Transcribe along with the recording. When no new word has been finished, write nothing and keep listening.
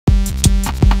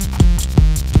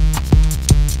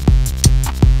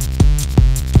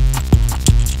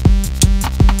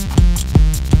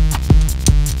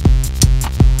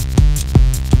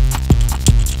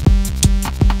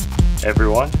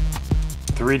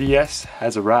3DS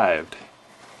has arrived.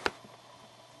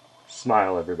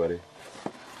 Smile, everybody.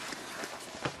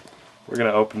 We're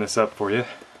gonna open this up for you.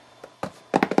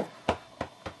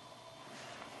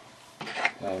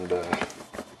 And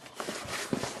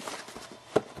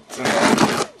it's in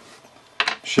the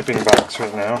shipping box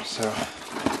right now, so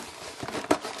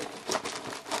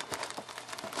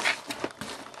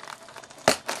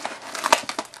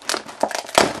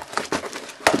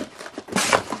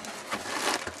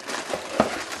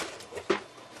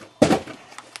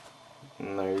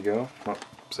and there you go. Oh,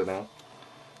 sit down.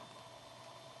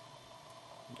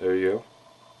 There you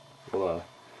go. Well,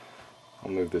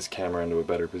 I'll move this camera into a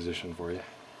better position for you.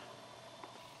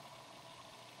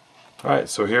 Alright,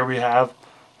 so here we have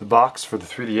the box for the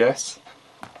 3DS.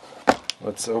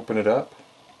 Let's open it up.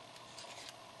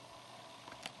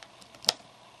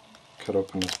 Cut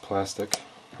open this plastic.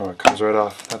 Oh, it comes right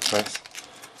off. That's nice.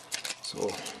 So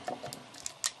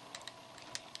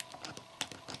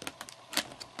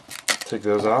take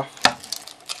those off.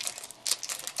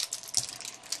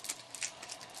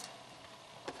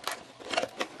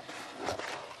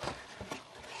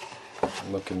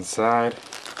 Look inside.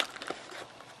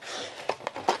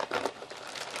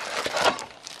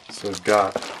 So we've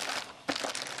got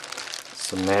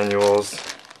some manuals.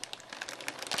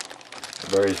 A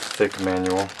very thick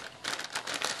manual.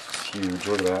 It's huge,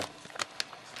 look at that.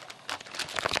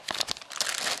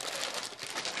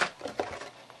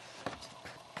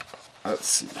 Let's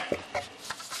see.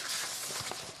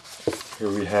 Here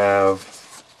we have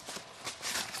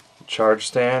a charge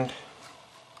stand.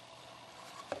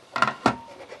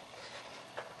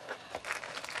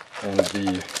 And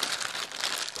the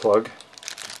plug.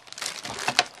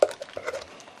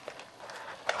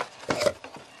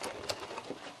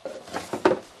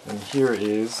 And here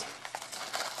is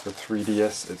the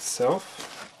 3DS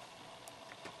itself.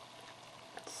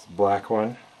 It's a black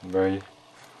one, very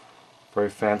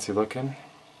fancy looking.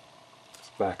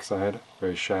 This back side,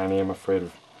 very shiny. I'm afraid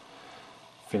of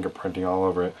fingerprinting all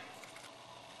over it.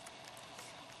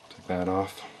 Take that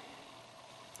off.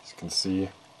 As you can see,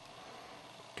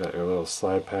 got your little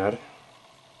slide pad.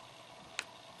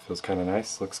 Feels kind of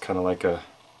nice. Looks kind of like a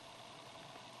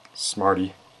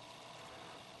Smartie.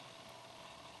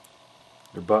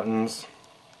 Your buttons,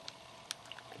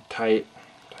 tight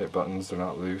buttons. They're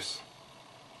not loose.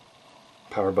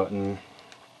 Power button.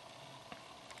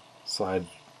 Slide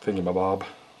thingamabob.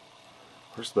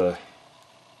 Where's the?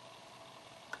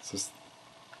 Is this?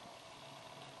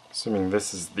 Assuming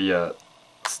this is the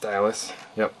stylus.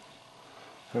 Yep.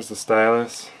 There's the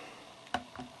stylus.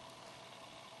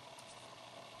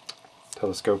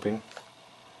 Telescoping.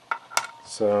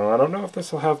 So I don't know if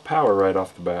this will have power right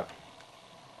off the bat.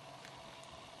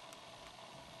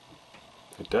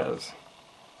 It does.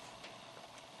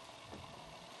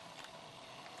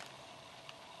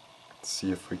 Let's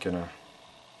see if we can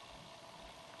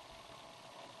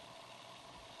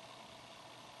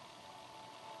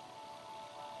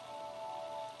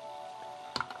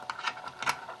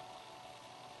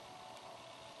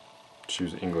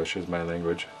choose English as my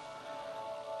language.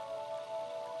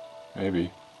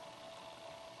 Maybe.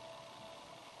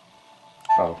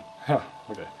 Oh, huh,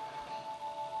 okay.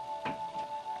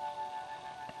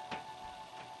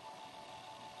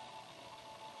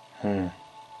 Hmm.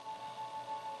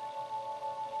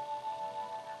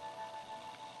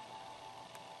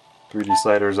 .3D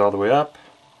sliders all the way up.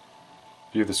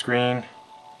 View the screen.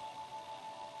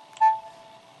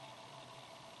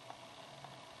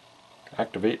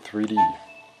 Activate 3D.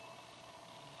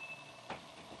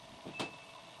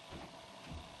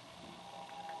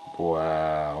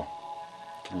 Wow.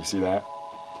 Can you see that?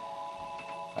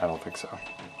 I don't think so.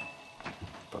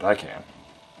 But I can.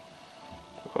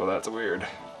 Oh, that's weird.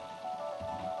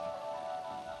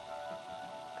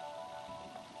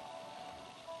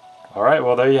 Alright,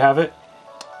 well there you have it.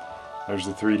 There's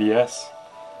the 3DS.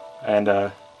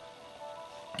 And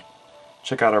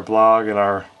check out our blog and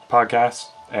our podcast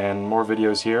and more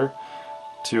videos here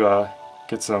to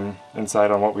get some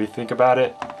insight on what we think about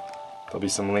it. There'll be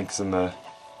some links in the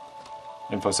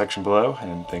info section below,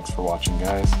 and thanks for watching,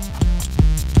 guys.